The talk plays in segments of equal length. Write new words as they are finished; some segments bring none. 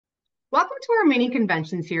to our mini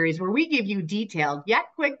convention series where we give you detailed yet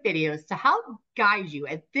quick videos to help guide you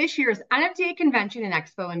at this year's NFDA Convention and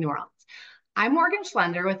Expo in New Orleans. I'm Morgan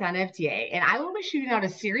Schlender with NFDA, and I will be shooting out a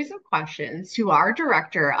series of questions to our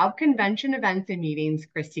Director of Convention Events and Meetings,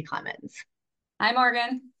 Christy Clemens. Hi,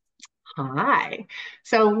 Morgan. Hi.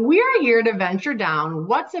 So we are here to venture down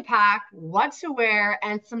what's to pack, what to wear,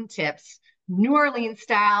 and some tips, New Orleans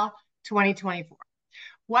style 2024.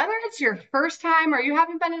 Whether it's your first time or you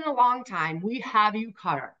haven't been in a long time, we have you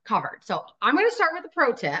covered. So I'm going to start with a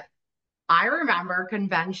pro tip. I remember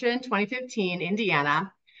Convention 2015,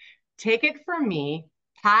 Indiana. Take it from me,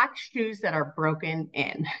 pack shoes that are broken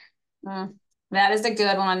in. That is a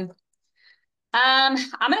good one. I'm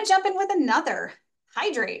going to jump in with another.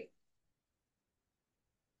 Hydrate.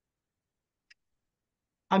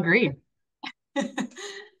 Agreed.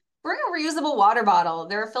 Bring a reusable water bottle.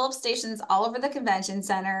 There are fill-up stations all over the convention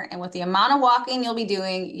center, and with the amount of walking you'll be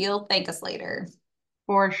doing, you'll thank us later.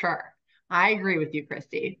 For sure. I agree with you,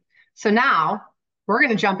 Christy. So now we're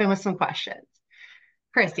going to jump in with some questions.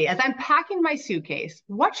 Christy, as I'm packing my suitcase,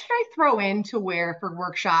 what should I throw in to wear for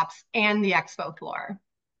workshops and the expo floor?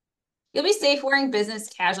 You'll be safe wearing business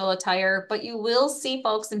casual attire, but you will see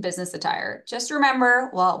folks in business attire. Just remember,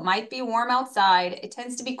 while it might be warm outside, it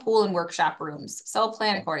tends to be cool in workshop rooms, so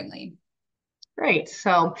plan accordingly. Great.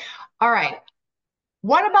 So, all right.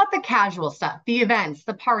 What about the casual stuff, the events,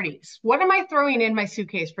 the parties? What am I throwing in my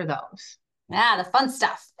suitcase for those? The fun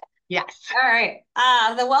stuff. Yes. All right.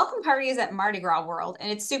 The welcome party is at Mardi Gras World,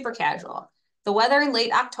 and it's super casual. The weather in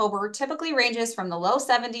late October typically ranges from the low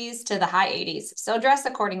 70s to the high 80s, so dress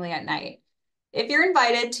accordingly at night. If you're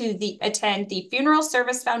invited to attend the Funeral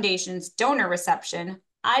Service Foundation's donor reception,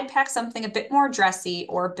 I'd pack something a bit more dressy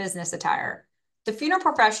or business attire. The Funeral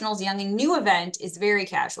Professionals Young and New event is very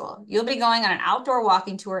casual. You'll be going on an outdoor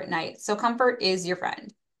walking tour at night, so comfort is your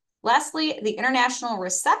friend. Lastly, the international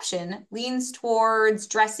reception leans towards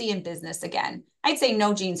dressy and business again. I'd say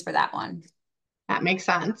no jeans for that one. That makes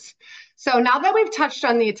sense. So now that we've touched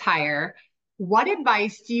on the attire, what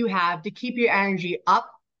advice do you have to keep your energy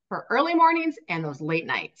up for early mornings and those late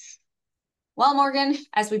nights? Well, Morgan,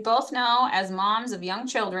 as we both know, as moms of young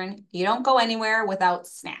children, you don't go anywhere without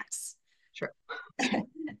snacks. Sure.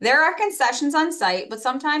 There are concessions on site, but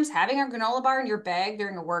sometimes having a granola bar in your bag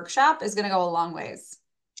during a workshop is going to go a long ways.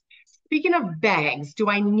 Speaking of bags, do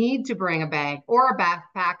I need to bring a bag or a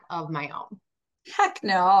backpack of my own? Heck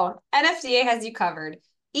no. NFDA has you covered.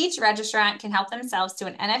 Each registrant can help themselves to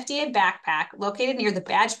an NFDA backpack located near the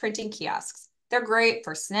badge printing kiosks. They're great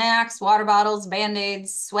for snacks, water bottles,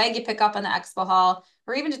 Band-Aids, swag you pick up in the expo hall,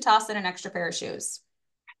 or even to toss in an extra pair of shoes.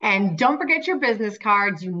 And don't forget your business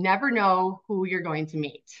cards. You never know who you're going to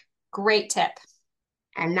meet. Great tip.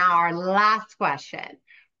 And now our last question.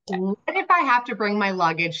 What if I have to bring my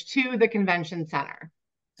luggage to the convention center?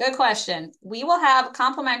 Good question. We will have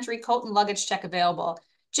complimentary coat and luggage check available.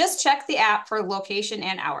 Just check the app for location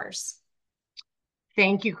and hours.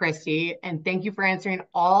 Thank you, Christy, and thank you for answering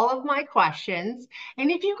all of my questions. And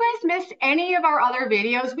if you guys missed any of our other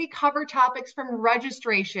videos, we cover topics from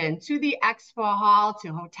registration to the expo hall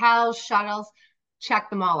to hotels, shuttles. Check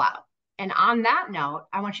them all out. And on that note,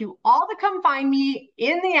 I want you all to come find me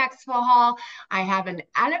in the expo hall. I have an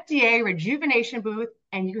NFDA rejuvenation booth,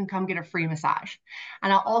 and you can come get a free massage.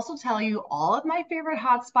 And I'll also tell you all of my favorite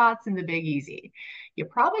hotspots in the Big Easy. You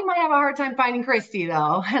probably might have a hard time finding Christy,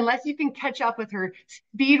 though, unless you can catch up with her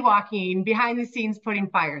speed walking behind the scenes, putting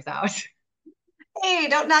fires out. Hey,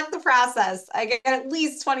 don't knock the process. I get at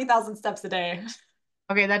least 20,000 steps a day.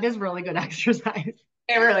 Okay, that is really good exercise.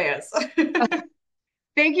 It really is.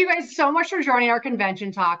 Thank you guys so much for joining our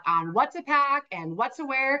convention talk on what to pack and what to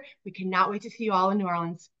wear. We cannot wait to see you all in New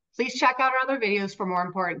Orleans. Please check out our other videos for more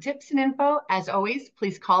important tips and info. As always,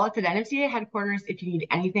 please call us at NFDA headquarters if you need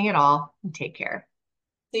anything at all. And take care.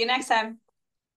 See you next time.